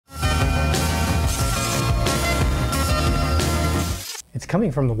It's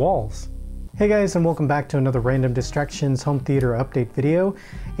coming from the walls. Hey guys, and welcome back to another Random Distractions home theater update video.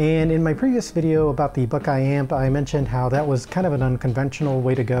 And in my previous video about the Buckeye amp, I mentioned how that was kind of an unconventional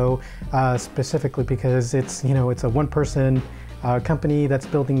way to go, specifically because it's a one-person company that's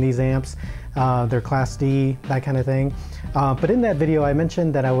building these amps. They're Class D, that kind of thing. But in that video, I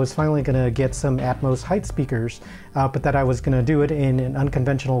mentioned that I was finally going to get some Atmos height speakers, but that I was going to do it in an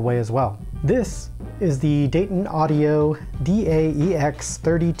unconventional way as well. This is the Dayton Audio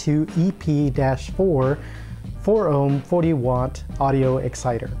DAEX32EP-4 4-ohm 40-watt audio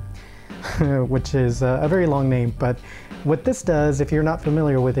exciter, which is a very long name, but what this does, if you're not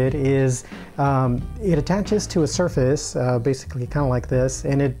familiar with it, is it attaches to a surface, basically kind of like this,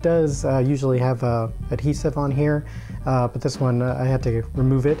 and it does usually have adhesive on here, but this one I had to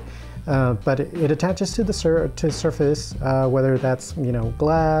remove it. But it attaches to the surface, whether that's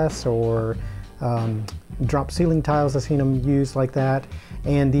glass or drop ceiling tiles. I've seen them used like that,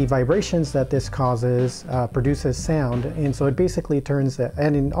 and the vibrations that this causes produces sound, and so it basically turns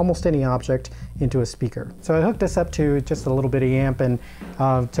almost any object into a speaker. So I hooked this up to just a little bitty amp, and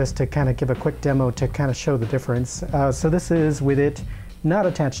just to kind of give a quick demo to kind of show the difference. So this is with it not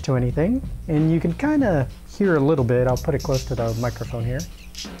attached to anything, and you can kind of hear a little bit. I'll put it close to the microphone here.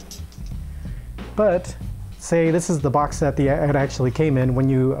 But say this is the box that it actually came in. When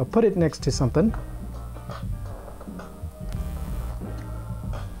you put it next to something,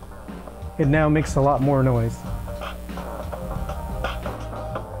 it now makes a lot more noise.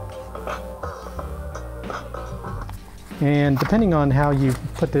 And depending on how you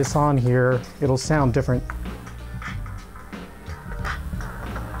put this on here, it'll sound different.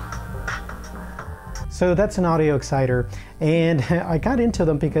 So that's an audio exciter, and I got into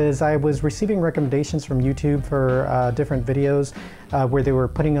them because I was receiving recommendations from YouTube for different videos where they were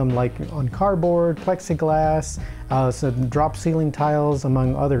putting them like on cardboard, plexiglass, some drop ceiling tiles,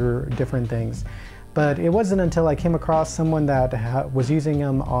 among other different things. But it wasn't until I came across someone that was using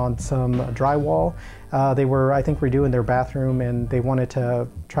them on some drywall. They were, I think, redoing their bathroom, and they wanted to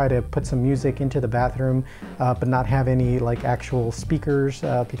try to put some music into the bathroom, but not have any like actual speakers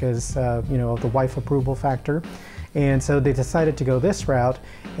because of the wife approval factor. And so they decided to go this route,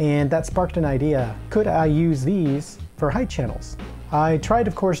 and that sparked an idea. Could I use these for height channels? I tried,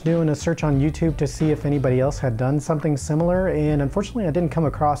 of course, doing a search on YouTube to see if anybody else had done something similar, and unfortunately I didn't come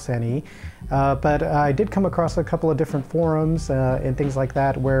across any. But I did come across a couple of different forums and things like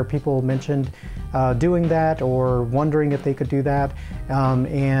that where people mentioned doing that or wondering if they could do that.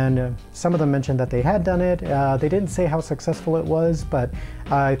 And some of them mentioned that they had done it. They didn't say how successful it was, but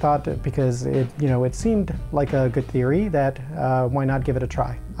I thought because it seemed like a good theory that why not give it a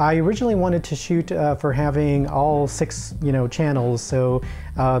try. I originally wanted to shoot for having all 6 channels, so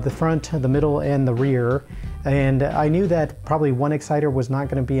the front, the middle, and the rear. And I knew that probably one exciter was not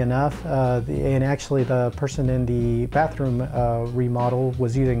going to be enough, and actually the person in the bathroom remodel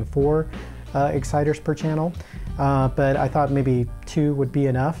was using 4 exciters per channel, but I thought maybe 2 would be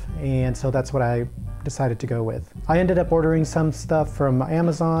enough, and so that's what I decided to go with. I ended up ordering some stuff from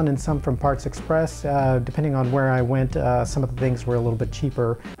Amazon and some from Parts Express. Depending on where I went, some of the things were a little bit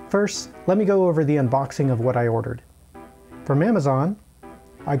cheaper. First, let me go over the unboxing of what I ordered. From Amazon,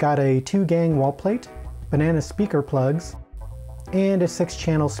 I got a 2-gang wall plate, banana speaker plugs, and a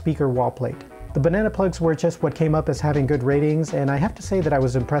 6-channel speaker wall plate. The banana plugs were just what came up as having good ratings, and I have to say that I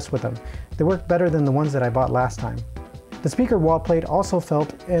was impressed with them. They worked better than the ones that I bought last time. The speaker wall plate also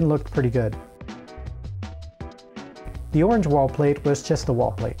felt and looked pretty good. The orange wall plate was just the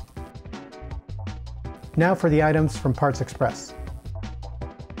wall plate. Now for the items from Parts Express.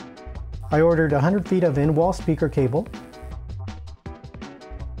 I ordered 100 feet of in-wall speaker cable,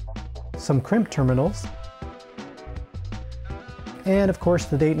 some crimp terminals, and of course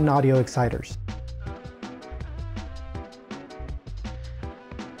the Dayton Audio exciters.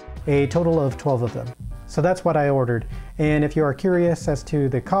 A total of 12 of them. So that's what I ordered. And if you are curious as to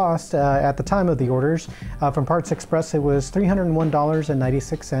the cost, at the time of the orders, from Parts Express it was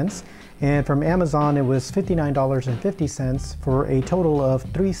 $301.96, and from Amazon it was $59.50 for a total of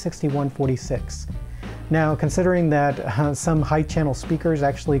 $361.46. Now, considering that some high channel speakers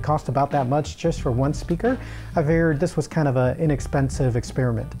actually cost about that much just for one speaker, I figured this was kind of an inexpensive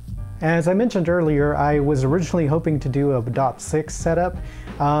experiment. As I mentioned earlier, I was originally hoping to do a .6 setup,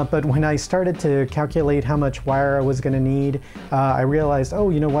 but when I started to calculate how much wire I was going to need, I realized, oh,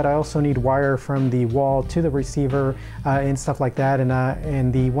 you know what, I also need wire from the wall to the receiver and stuff like that,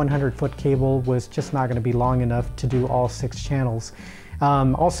 and the 100-foot cable was just not going to be long enough to do all 6 channels.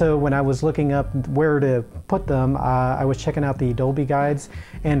 Also, when I was looking up where to put them, I was checking out the Dolby guides,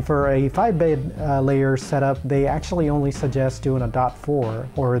 and for a 5-bed layer setup, they actually only suggest doing a .4,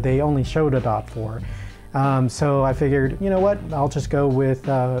 or they only showed a .4. So I figured, you know what, I'll just go with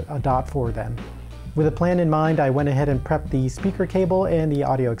a .4 then. With a plan in mind, I went ahead and prepped the speaker cable and the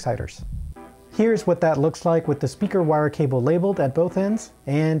audio exciters. Here's what that looks like with the speaker wire cable labeled at both ends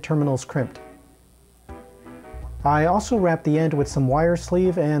and terminals crimped. I also wrapped the end with some wire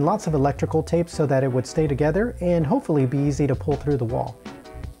sleeve and lots of electrical tape so that it would stay together and hopefully be easy to pull through the wall.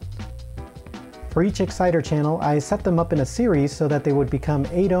 For each exciter channel, I set them up in a series so that they would become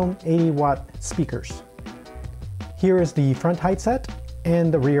 8-ohm, 80-watt speakers. Here is the front height set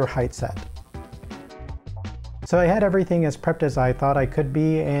and the rear height set. So I had everything as prepped as I thought I could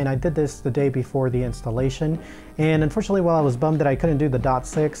be, and I did this the day before the installation. And unfortunately, while I was bummed that I couldn't do the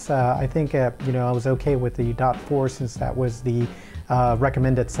 .6, I think I was okay with the .4 since that was the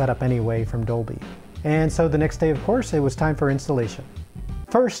recommended setup anyway from Dolby. And so the next day, of course, it was time for installation.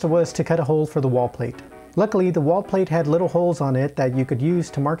 First was to cut a hole for the wall plate. Luckily, the wall plate had little holes on it that you could use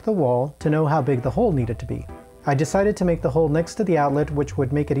to mark the wall to know how big the hole needed to be. I decided to make the hole next to the outlet, which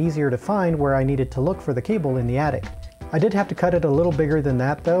would make it easier to find where I needed to look for the cable in the attic. I did have to cut it a little bigger than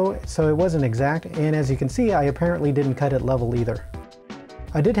that though, so it wasn't exact, and as you can see, I apparently didn't cut it level either.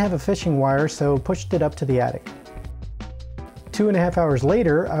 I did have a fishing wire, so pushed it up to the attic. 2.5 hours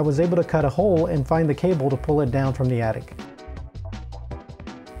later, I was able to cut a hole and find the cable to pull it down from the attic.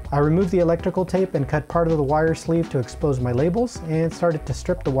 I removed the electrical tape and cut part of the wire sleeve to expose my labels, and started to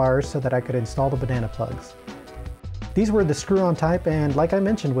strip the wires so that I could install the banana plugs. These were the screw-on type, and like I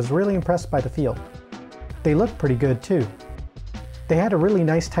mentioned, was really impressed by the feel. They looked pretty good too. They had a really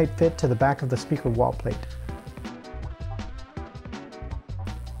nice tight fit to the back of the speaker wall plate.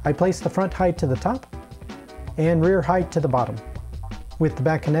 I placed the front height to the top and rear height to the bottom. With the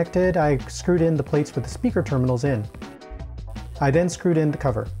back connected, I screwed in the plates with the speaker terminals in. I then screwed in the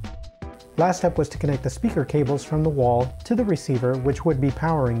cover. Last step was to connect the speaker cables from the wall to the receiver, which would be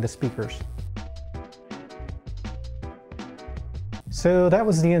powering the speakers. So that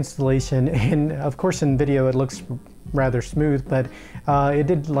was the installation, and of course in video it looks rather smooth, but it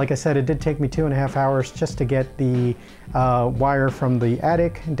did, like I said, it did take me 2.5 hours just to get the wire from the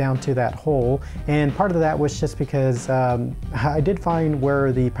attic down to that hole, and part of that was just because I did find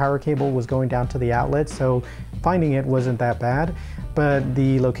where the power cable was going down to the outlet, so finding it wasn't that bad. But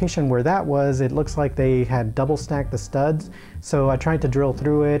the location where that was, it looks like they had double stacked the studs. So I tried to drill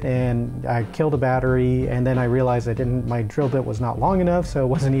through it and I killed a battery, and then I realized my drill bit was not long enough, so it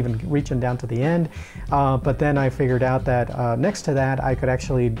wasn't even reaching down to the end. But then I figured out that next to that I could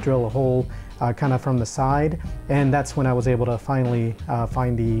actually drill a hole kind of from the side, and that's when I was able to finally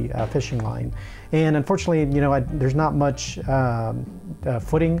find the fishing line. And unfortunately, there's not much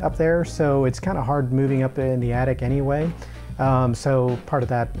footing up there, so it's kind of hard moving up in the attic anyway. So part of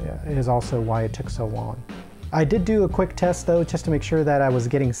that is also why it took so long. I did do a quick test though, just to make sure that I was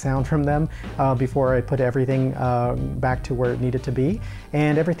getting sound from them before I put everything back to where it needed to be.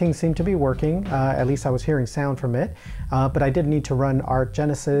 And everything seemed to be working, at least I was hearing sound from it. But I did need to run Arc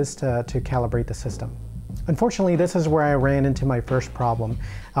Genesis to calibrate the system. Unfortunately, this is where I ran into my first problem.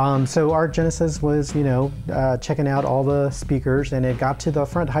 So Arc Genesis was, checking out all the speakers, and it got to the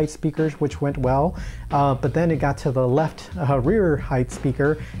front height speakers, which went well, but then it got to the left rear height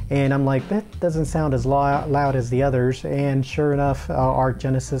speaker, and I'm like, that doesn't sound as loud as the others, and sure enough, Arc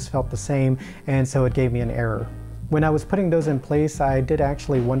Genesis felt the same, and so it gave me an error. When I was putting those in place, I did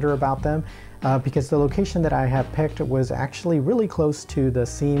actually wonder about them, because the location that I have picked was actually really close to the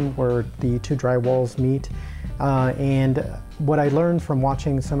seam where the two drywalls meet. And what I learned from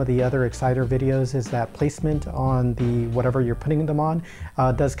watching some of the other exciter videos is that placement on the whatever you're putting them on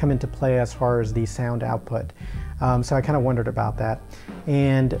does come into play as far as the sound output. So I kind of wondered about that.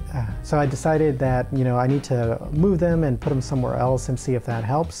 And so I decided that, I need to move them and put them somewhere else and see if that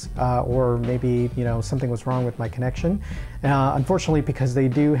helps. Or maybe, something was wrong with my connection. Unfortunately, because they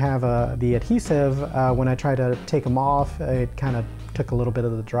do have the adhesive, when I try to take them off, it kind of took a little bit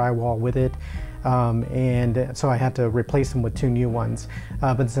of the drywall with it. And so I had to replace them with two new ones.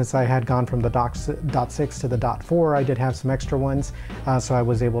 But since I had gone from the .6 to the .4, I did have some extra ones, so I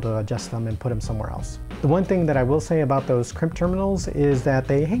was able to adjust them and put them somewhere else. The one thing that I will say about those crimp terminals is that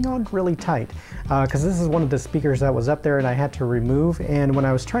they hang on really tight, because this is one of the speakers that was up there and I had to remove, and when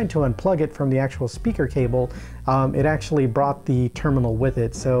I was trying to unplug it from the actual speaker cable, it actually brought the terminal with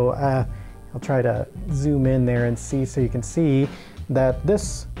it. So I'll try to zoom in there and see, so you can see that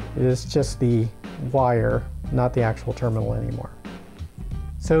this is just the wire, not the actual terminal anymore.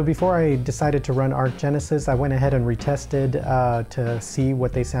 So before I decided to run Arc Genesis, I went ahead and retested to see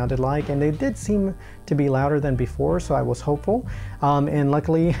what they sounded like, and they did seem to be louder than before, so I was hopeful. And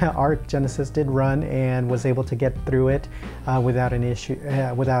luckily, Arc Genesis did run and was able to get through it without an issue,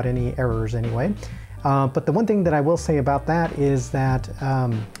 without any errors anyway. But the one thing that I will say about that is that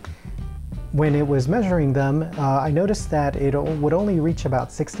when it was measuring them, I noticed that it would only reach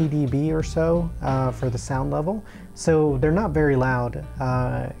about 60 dB or so for the sound level. So they're not very loud,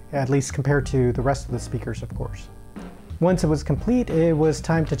 at least compared to the rest of the speakers, of course. Once it was complete, it was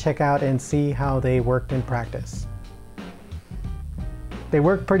time to check out and see how they worked in practice. They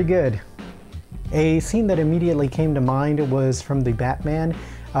worked pretty good. A scene that immediately came to mind was from the Batman,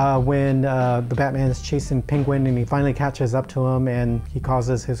 when the Batman is chasing Penguin and he finally catches up to him and he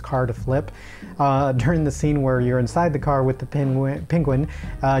causes his car to flip. During the scene where you're inside the car with the Penguin,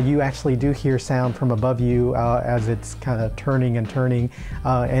 you actually do hear sound from above you as it's kind of turning and turning.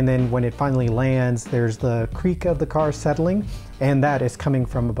 And then when it finally lands, there's the creak of the car settling, and that is coming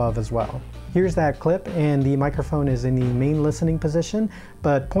from above as well. Here's that clip, and the microphone is in the main listening position,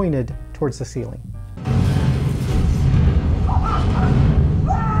 but pointed towards the ceiling.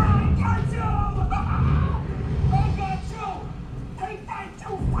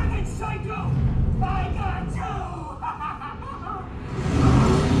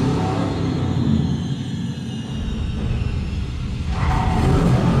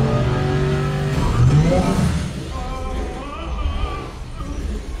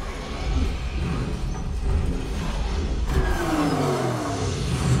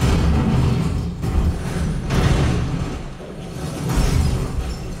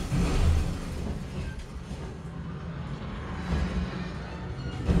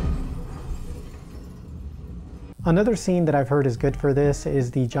 Another scene that I've heard is good for this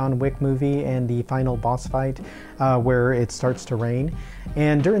is the John Wick movie and the final boss fight where it starts to rain.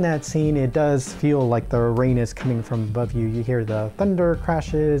 And during that scene, it does feel like the rain is coming from above you. You hear the thunder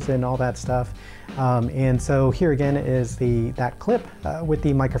crashes and all that stuff. And so here again is that clip with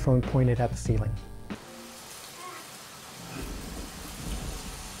the microphone pointed at the ceiling.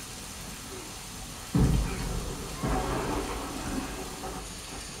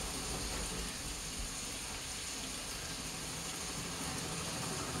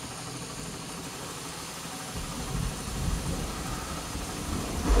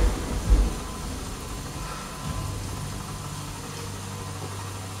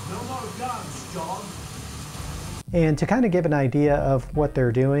 And to kind of give an idea of what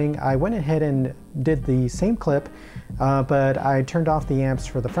they're doing, I went ahead and did the same clip, but I turned off the amps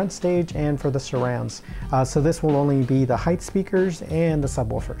for the front stage and for the surrounds. So this will only be the height speakers and the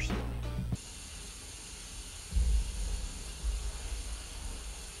subwoofers.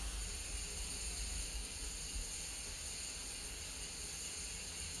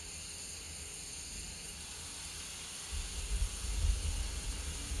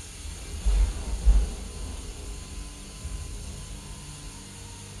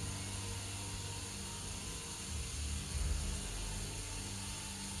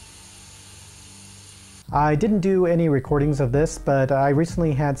 I didn't do any recordings of this, but I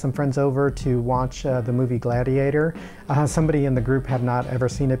recently had some friends over to watch the movie Gladiator. Somebody in the group had not ever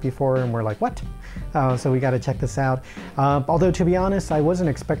seen it before and we're like, what? So we got to check this out. Although to be honest, I wasn't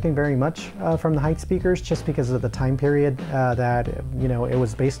expecting very much from the height speakers just because of the time period that it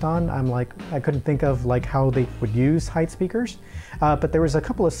was based on. I couldn't think of how they would use height speakers, but there was a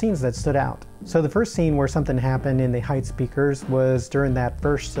couple of scenes that stood out. So the first scene where something happened in the height speakers was during that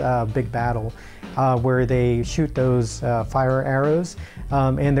first big battle where they shoot those fire arrows,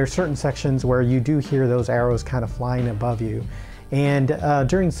 and there's certain sections where you do hear those arrows kind of flying above you. And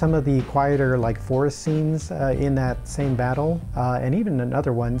during some of the quieter forest scenes in that same battle, and even in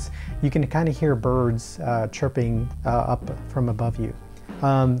other ones, you can kind of hear birds chirping up from above you.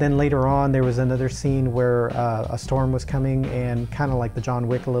 Then later on, there was another scene where a storm was coming, and kind of like the John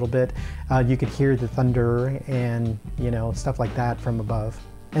Wick a little bit, you could hear the thunder and stuff like that from above.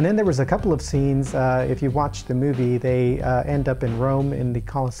 And then there was a couple of scenes, if you watch the movie, they end up in Rome in the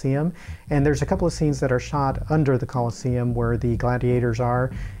Colosseum, and there's a couple of scenes that are shot under the Colosseum where the gladiators are,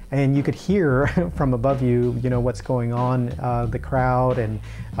 and you could hear from above you, what's going on, the crowd and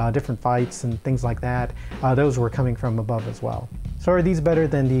different fights and things like that. Those were coming from above as well. So are these better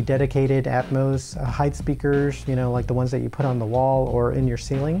than the dedicated Atmos height speakers, like the ones that you put on the wall or in your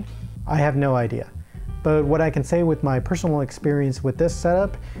ceiling? I have no idea. But what I can say with my personal experience with this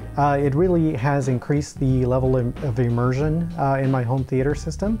setup, it really has increased the level of immersion in my home theater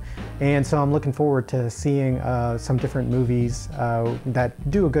system. And so I'm looking forward to seeing some different movies that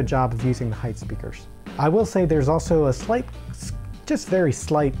do a good job of using the height speakers. I will say there's also a just very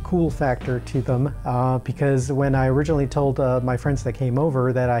slight cool factor to them, because when I originally told my friends that came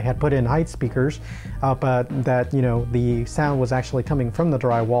over that I had put in height speakers, but that, you know, the sound was actually coming from the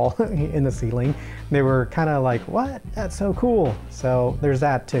drywall in the ceiling, they were kind of like, what? That's so cool. So there's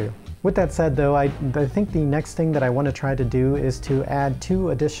that too. With that said though, I think the next thing that I want to try to do is to add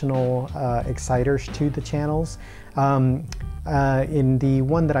 2 additional exciters to the channels. In the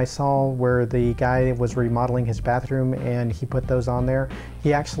one that I saw where the guy was remodeling his bathroom and he put those on there,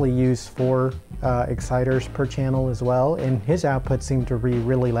 he actually used 4 exciters per channel as well, and his output seemed to be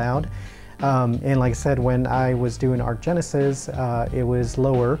really loud. And like I said, when I was doing Arc Genesis, it was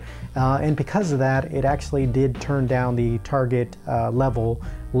lower, and because of that, it actually did turn down the target level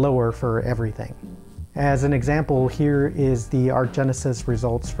lower for everything. As an example, here is the Arc Genesis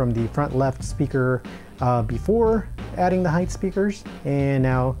results from the front left speaker before adding the height speakers, and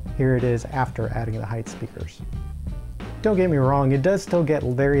now here it is after adding the height speakers. Don't get me wrong, it does still get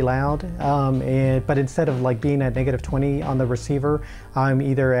very loud, but instead of like being at -20 on the receiver, I'm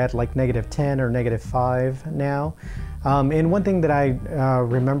either at like -10 or -5 now. And one thing that I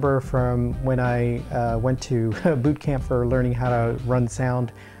remember from when I went to boot camp for learning how to run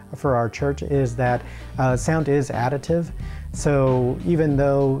sound for our church is that sound is additive. So even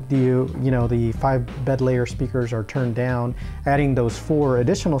though the 5 bed layer speakers are turned down, adding those 4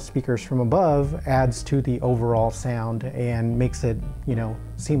 additional speakers from above adds to the overall sound and makes it, you know,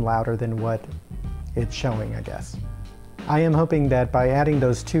 seem louder than what it's showing, I guess. I am hoping that by adding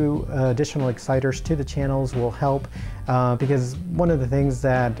those 2 additional exciters to the channels will help, because one of the things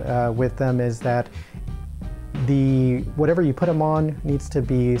that with them is that whatever you put them on needs to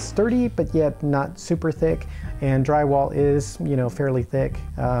be sturdy but yet not super thick, and drywall is, you know, fairly thick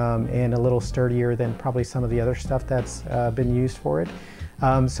and a little sturdier than probably some of the other stuff that's been used for it.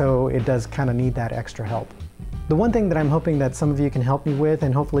 So it does kind of need that extra help. The one thing that I'm hoping that some of you can help me with,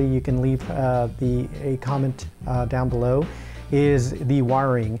 and hopefully you can leave a comment down below, is the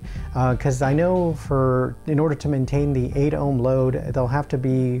wiring, because I know in order to maintain the 8 ohm load, they'll have to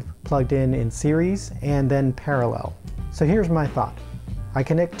be plugged in series and then parallel. So here's my thought. I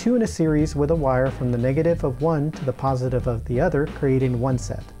connect 2 in a series with a wire from the negative of one to the positive of the other, creating one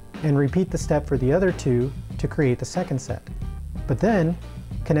set, and repeat the step for the other 2 to create the second set. But then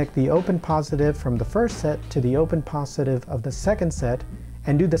connect the open positive from the first set to the open positive of the second set,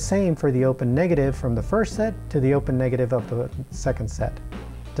 and do the same for the open negative from the first set to the open negative of the second set.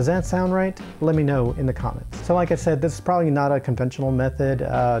 Does that sound right? Let me know in the comments. So like I said, this is probably not a conventional method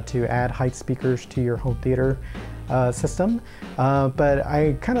to add height speakers to your home theater system, but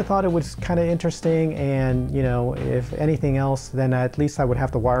I kind of thought it was kind of interesting, and you know, if anything else, then at least I would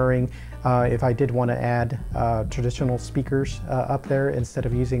have the wiring if I did want to add traditional speakers up there instead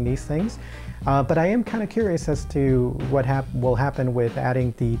of using these things. But I am kind of curious as to what will happen with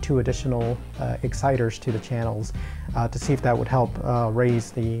adding the 2 additional exciters to the channels to see if that would help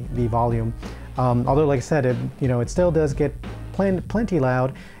raise the volume. Although, like I said, it still does get plenty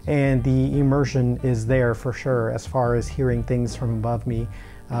loud, and the immersion is there for sure as far as hearing things from above me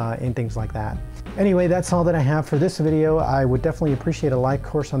and things like that. Anyway, that's all that I have for this video. I would definitely appreciate a like, of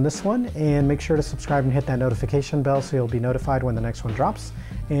course, on this one, and make sure to subscribe and hit that notification bell so you'll be notified when the next one drops.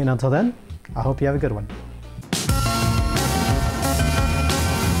 And until then, I hope you have a good one.